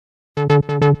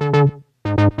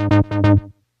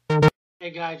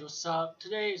Hey guys, what's up?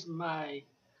 Today is my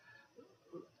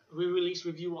re-release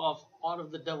review of Art of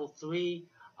the Devil 3.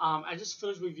 I just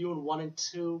finished reviewing 1 and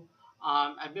 2.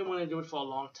 I've been wanting to do it for a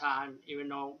long time, even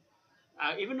though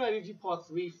I reviewed part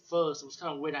 3 first, it was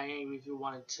kind of weird I ain't review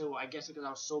 1 and 2. I guess because I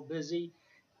was so busy,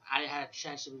 I had a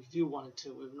chance to review 1 and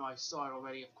 2, even though I saw it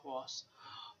already, of course.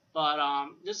 But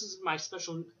this is my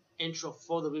special intro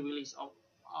for the re-release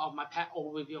of my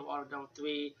overview of Art of the Devil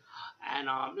 3. And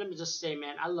let me just say,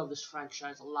 man, I love this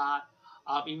franchise a lot.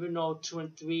 Even though 2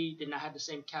 and 3 did not have the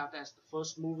same character as the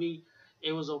first movie,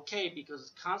 it was okay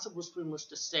because the concept was pretty much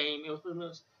the same. It was pretty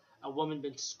much a woman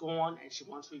been scorned and she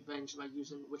wants revenge by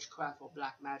using witchcraft or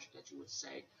black magic, that you would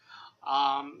say.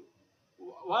 Um,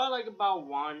 what I like about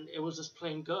 1, it was just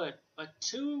plain good. But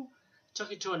 2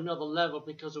 took it to another level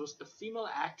because it was the female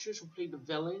actress who played the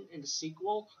villain in the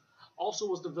sequel. Also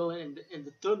was the villain in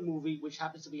the third movie, which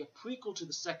happens to be a prequel to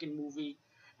the second movie.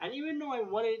 And even though I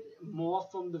wanted more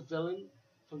from the villain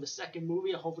from the second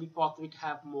movie, hopefully part 3 could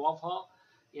have more of her,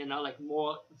 like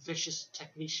more vicious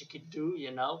techniques she could do,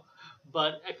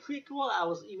 But a prequel I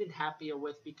was even happier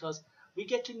with because we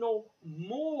get to know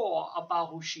more about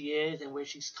who she is and where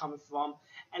she's coming from.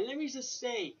 And let me just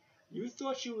say, you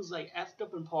thought she was like effed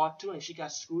up in part 2 and she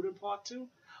got screwed in part 2?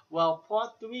 Well,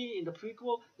 part 3 in the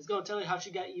prequel is going to tell you how she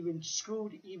got even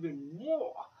screwed even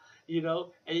more,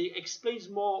 and it explains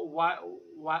more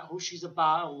who she's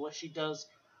about and what she does,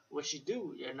 what she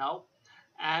do,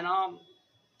 and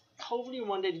hopefully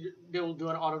one day they will do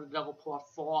an Art of the Devil Part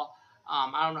 4.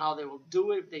 I don't know how they will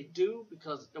do it if they do,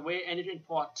 because the way it ended in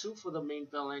Part 2 for the main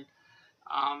villain,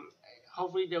 um,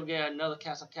 hopefully they'll get another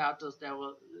cast of characters that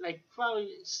will probably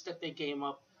step their game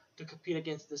up to compete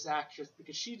against this actress,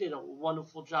 because she did a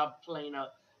wonderful job playing a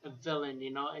villain,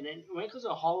 And then when it comes to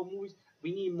horror movies,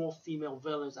 we need more female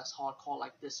villains that's hardcore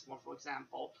like this one, for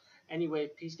example. Anyway,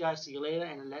 peace guys, see you later,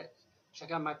 and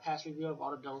check out my past review of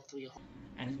Art of the Devil 3.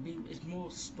 And it's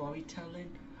more storytelling,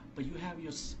 but you have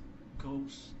your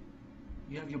ghosts,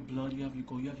 you have your blood, you have your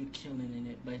gore, you have your killing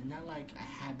in it, but it's not like a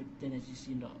habit thing as you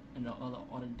see in the other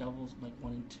Art of the Devils like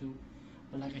 1 and 2.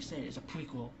 But like I said, it's a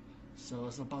prequel, so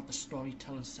it's about the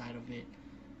storytelling side of it.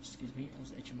 Excuse me, I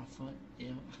was itching my foot.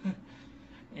 Yeah.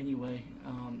 Anyway,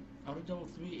 Art of the Devil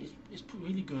 3 is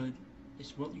really good.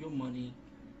 It's worth your money.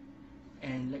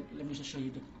 And let me just show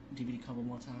you the DVD cover one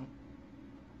more time.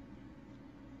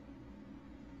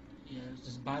 Yeah,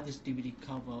 just buy this DVD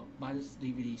cover. Buy this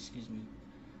DVD, excuse me.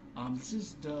 This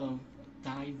is the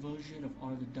Thai version of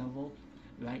Art of the Devil.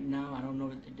 Right now, I don't know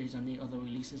if there's any other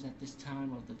releases at this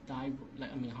time of the Thai,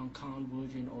 Hong Kong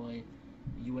version or a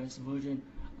US version.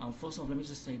 First off, let me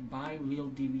just say, buy real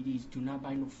DVDs. Do not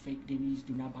buy no fake DVDs.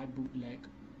 Do not buy bootleg.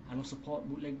 I don't support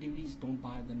bootleg DVDs. Don't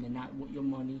buy them. They're not worth your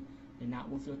money. They're not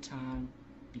worth your time.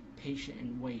 Be patient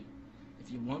and wait.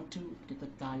 If you want to, get the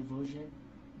Thai version,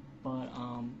 but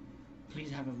please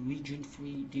have a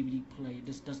region-free DVD player.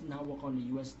 This does not work on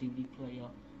the US DVD player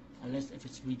unless if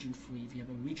it's region-free. If you have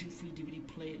a region-free DVD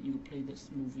player, you can play this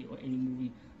movie or any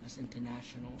movie that's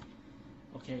international.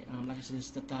 Okay, like I said, this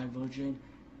is the Thai version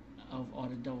of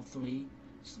Art of the Devil 3.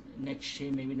 Next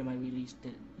year, maybe they might release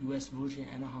the US version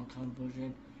and a Hong Kong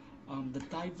version. The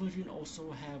Thai version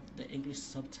also have the English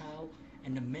subtitle,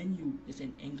 and the menu is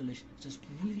in English. So it's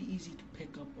really easy to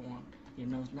pick up on.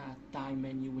 It's not a Thai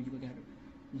menu where you gotta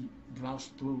browse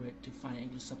through it to find an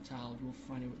English subtitle. You'll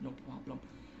find it with no problem.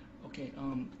 Okay,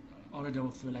 Art of the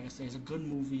Devil 3, like I said, is a good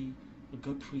movie, a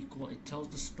good prequel. It tells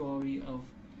the story of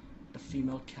the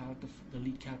female character, the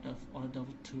lead character of Art of the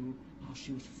Devil 2, how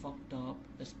she was fucked up.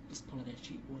 Let's put it that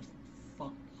she was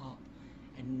fucked up.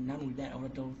 And not only that, Art of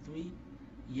the Devil 3,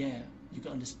 yeah, you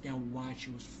can understand why she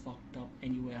was fucked up.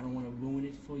 Anyway, I don't want to ruin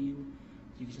it for you.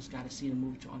 You just gotta see the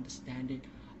movie to understand it.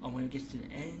 When it gets to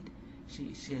the end, she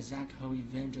exacts her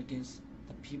revenge against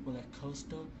the people that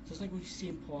cursed her. So it's like what you see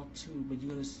in part 2, but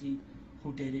you're gonna see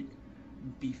who did it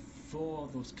before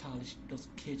those kids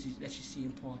that you see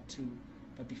in part 2.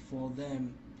 But before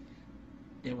them,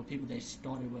 there were people that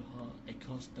started with her, they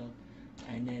cursed her,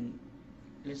 and then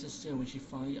let's just say when she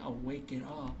finally awakened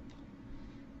up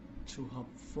to her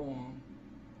form,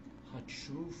 her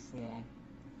true form,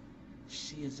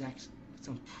 she exacts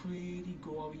some pretty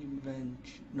gory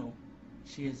revenge. No,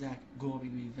 she exact gory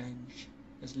revenge.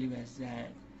 Let's leave it as that,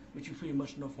 which you pretty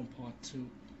much know from part 2.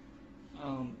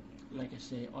 Like I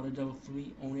said, Art of the Devil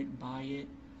 3, own it, buy it.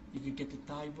 You can get the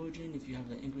Thai version if you have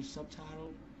the English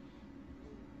subtitle.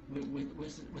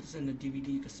 What's in the DVD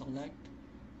you can select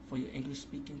for your English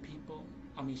speaking people.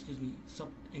 Excuse me,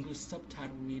 English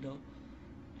subtitle reader,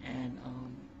 and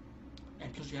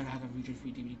plus you gotta have a region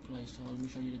free DVD player. So let me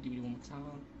show you the DVD one more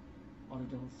time. Art of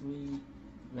the Devil 3,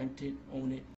 rent it, own it.